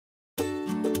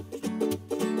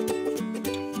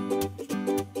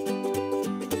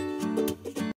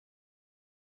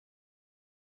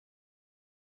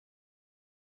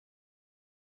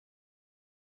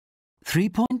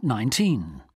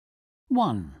3.19.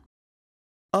 1.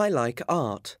 I like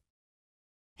art.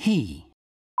 He.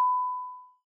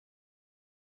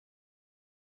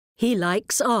 He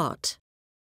likes art.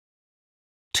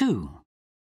 2.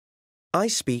 I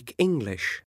speak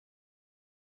English.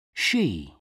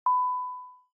 She.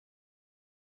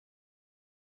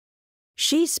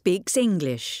 She speaks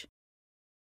English.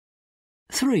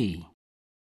 3.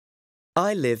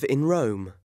 I live in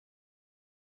Rome.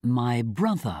 My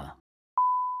brother.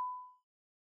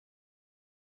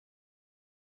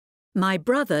 My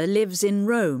brother lives in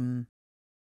Rome.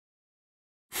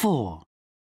 4.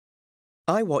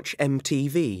 I watch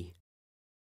MTV.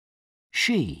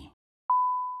 She.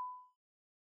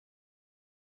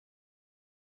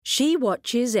 She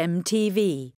watches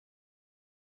MTV.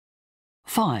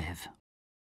 5.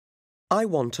 I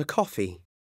want a coffee.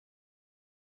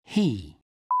 He.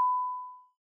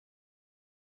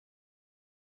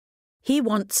 He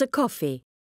wants a coffee.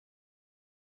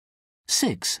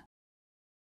 6.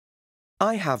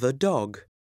 I have a dog.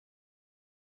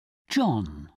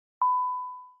 John.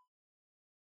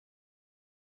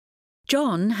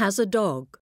 John has a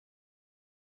dog.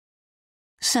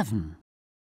 7.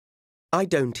 I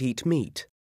don't eat meat.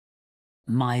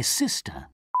 My sister.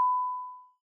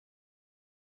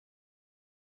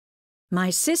 My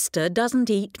sister doesn't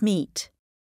eat meat.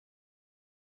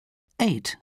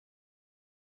 8.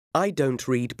 I don't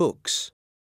read books.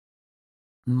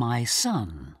 My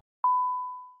son.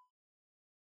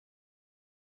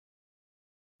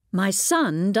 My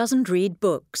son doesn't read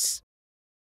books.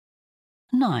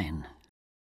 9.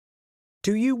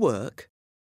 Do you work?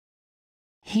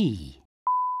 He.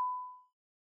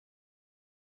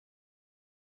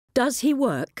 Does he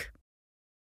work?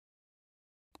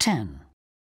 10.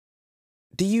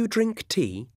 Do you drink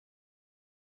tea?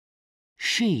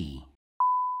 She.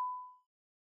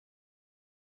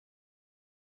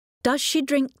 Does she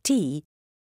drink tea?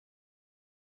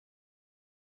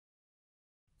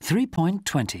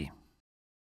 3.20.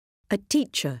 A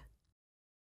teacher.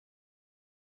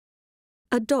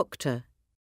 A doctor.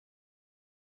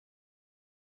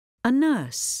 A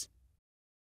nurse.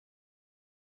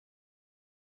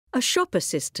 A shop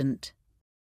assistant.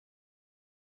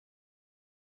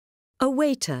 A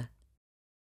waiter.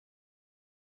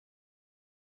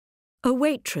 A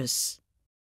waitress.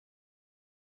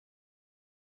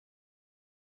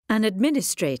 An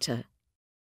administrator.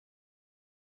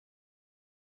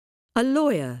 A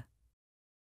lawyer.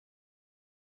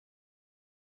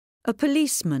 A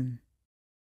policeman.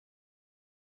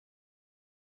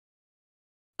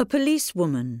 A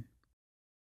policewoman.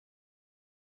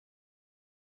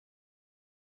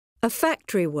 A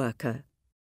factory worker.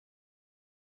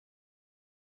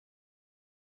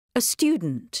 A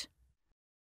student.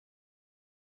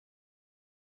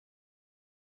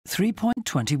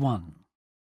 3.21.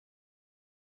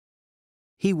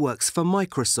 He works for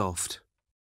Microsoft.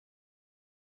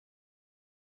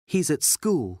 He's at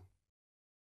school.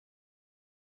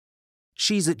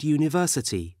 She's at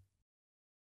university.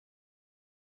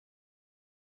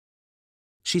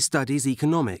 She studies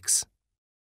economics.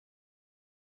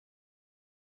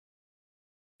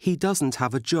 He doesn't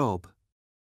have a job.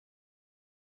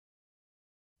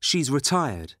 She's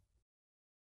retired.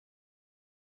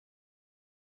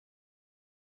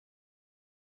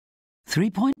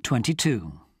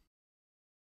 .22.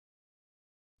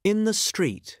 In the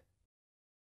street.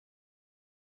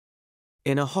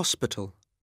 In a hospital.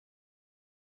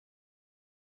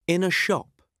 In a shop.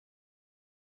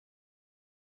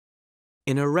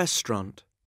 In a restaurant.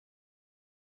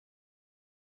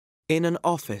 In an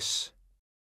office.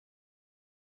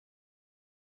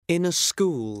 In a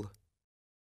school.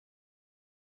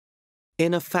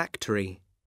 In a factory.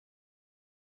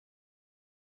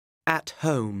 At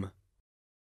home.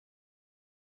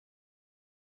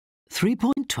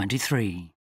 3.23.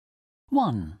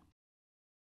 1.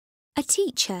 A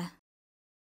teacher.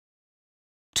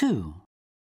 2.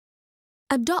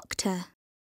 A doctor.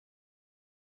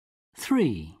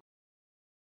 3.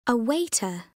 A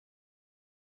waiter.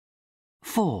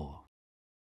 4.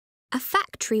 A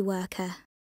factory worker.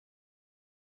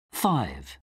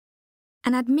 5.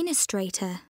 An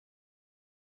administrator.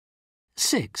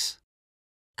 6.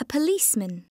 A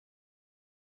policeman.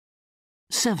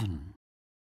 7.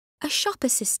 A shop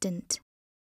assistant.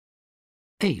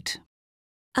 8.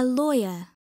 A lawyer.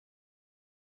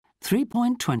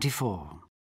 3.24.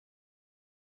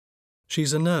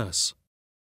 She's a nurse.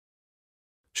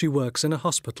 She works in a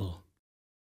hospital.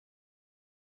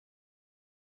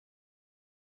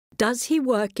 Does he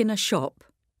work in a shop?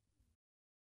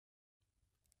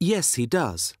 Yes, he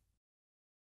does.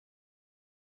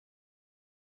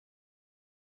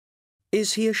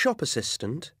 Is he a shop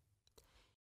assistant?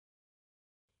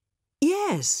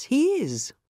 Yes, he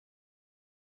is.